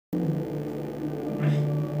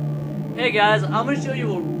Hey guys, I'm going to show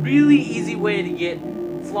you a really easy way to get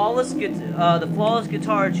the flawless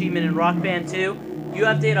guitar achievement in Rock Band 2. You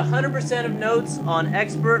have to hit 100% of notes on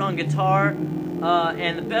Expert on guitar,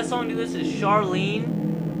 and the best song to this is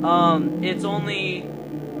Charlene. It's only,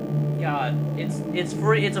 it's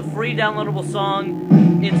free. It's a free downloadable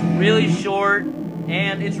song. It's really short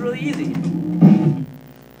and it's really easy.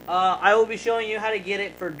 I will be showing you how to get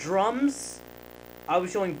it for drums. I'll be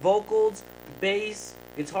showing vocals, bass,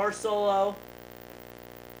 guitar solo,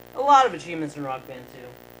 a lot of achievements in Rock Band 2.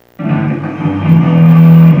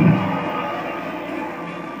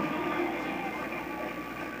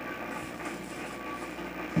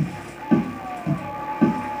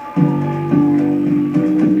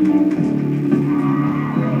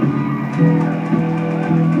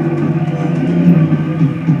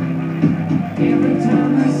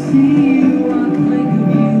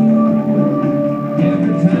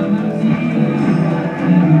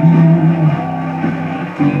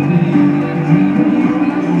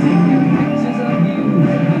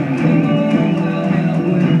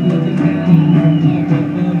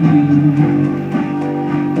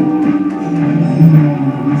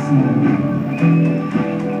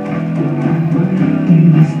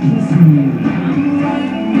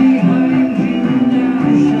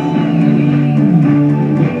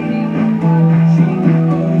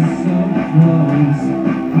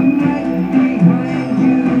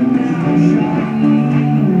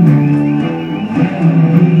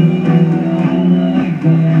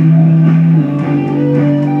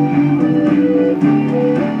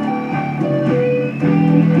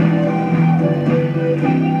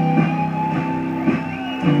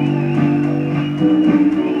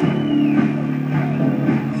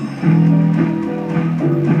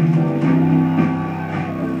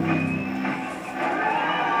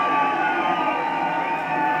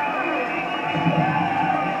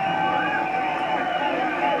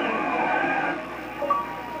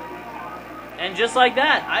 And just like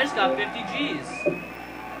that, I just got 50 G's.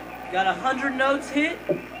 Got 100 notes hit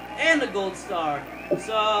and a gold star.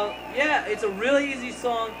 So, yeah, it's a really easy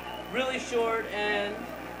song, really short, and,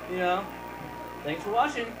 thanks for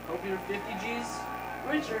watching. Hope you're 50 G's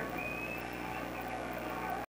richer.